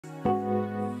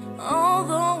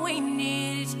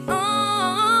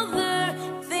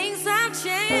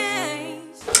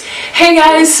Hey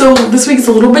guys, so this week is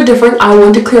a little bit different. I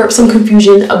want to clear up some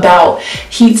confusion about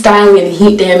heat styling and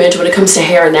heat damage when it comes to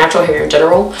hair and natural hair in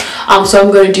general. So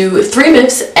I'm going to do 3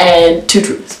 myths and 2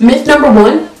 truths. Myth number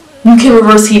 1, you can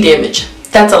reverse heat damage.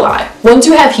 That's a lie. Once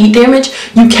you have heat damage,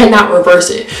 you cannot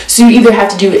reverse it. So you either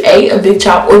have to do a big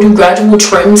chop or do gradual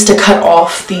trims to cut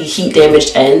off the heat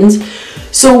damaged ends.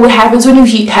 So what happens when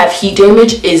you have heat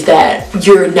damage is that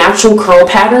your natural curl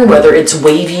pattern, whether it's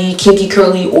wavy, kinky,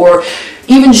 curly, or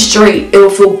even straight, it'll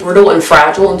feel brittle and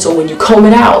fragile. And so when you comb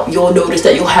it out, you'll notice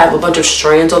that you'll have a bunch of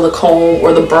strands on the comb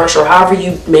or the brush or however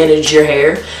you manage your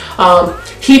hair.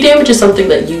 Heat damage is something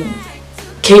that you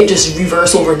can't just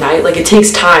reverse overnight. Like, it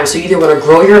takes time. So you either want to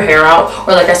grow your hair out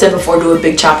or, like I said before, do a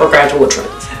big chop or gradual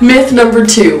trims. Myth number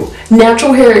 2,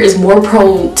 natural hair is more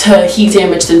prone to heat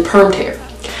damage than permed hair.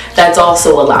 That's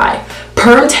also a lie.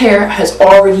 Permed hair has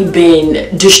already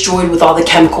been destroyed with all the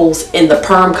chemicals in the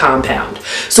perm compound.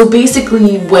 So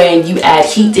basically, when you add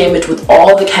heat damage with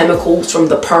all the chemicals from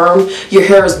the perm, your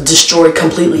hair is destroyed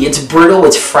completely. It's brittle,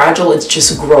 it's fragile, it's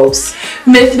just gross.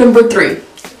 Myth number 3,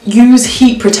 use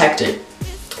heat protectant.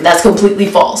 That's completely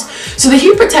false. So the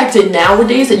heat protectant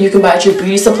nowadays that you can buy at your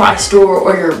beauty supply store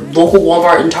or your local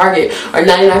Walmart and Target are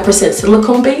 99%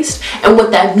 silicone based. And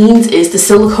what that means is the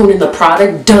silicone in the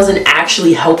product doesn't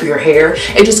actually help your hair.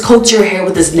 It just coats your hair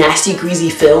with this nasty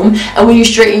greasy film. And when you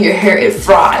straighten your hair, it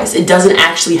fries. It doesn't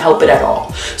actually help it at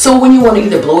all. So when you want to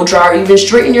either blow dry or even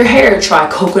straighten your hair, try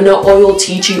coconut oil,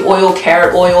 tea tree oil,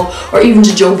 carrot oil, or even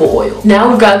jojoba oil. Now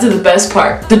we've got to the best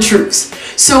part, the truths.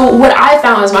 So what I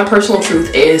found as my personal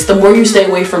truth is the more you stay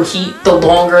away from heat, the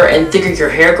longer and thicker your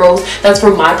hair grows. That's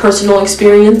from my personal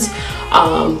experience.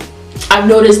 I've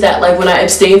noticed that, like, when I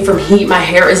abstain from heat, my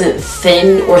hair isn't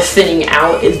thin or thinning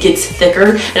out. It gets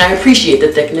thicker, and I appreciate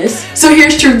the thickness. So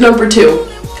here's truth number 2.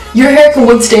 Your hair can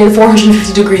withstand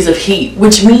 450 degrees of heat,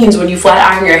 which means when you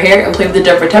flat iron your hair and play with the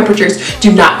different temperatures,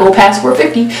 do not go past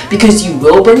 450 because you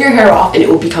will burn your hair off and it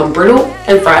will become brittle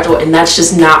and fragile, and that's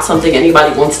just not something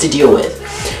anybody wants to deal with.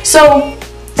 So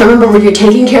remember, when you're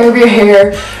taking care of your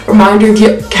hair, reminder,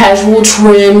 get casual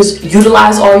trims,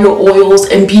 utilize all your oils,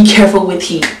 and be careful with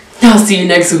heat. I'll see you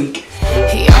next week.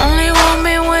 He only want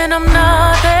me when I'm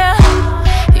not there.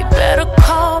 He better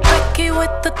call Becky with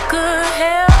the good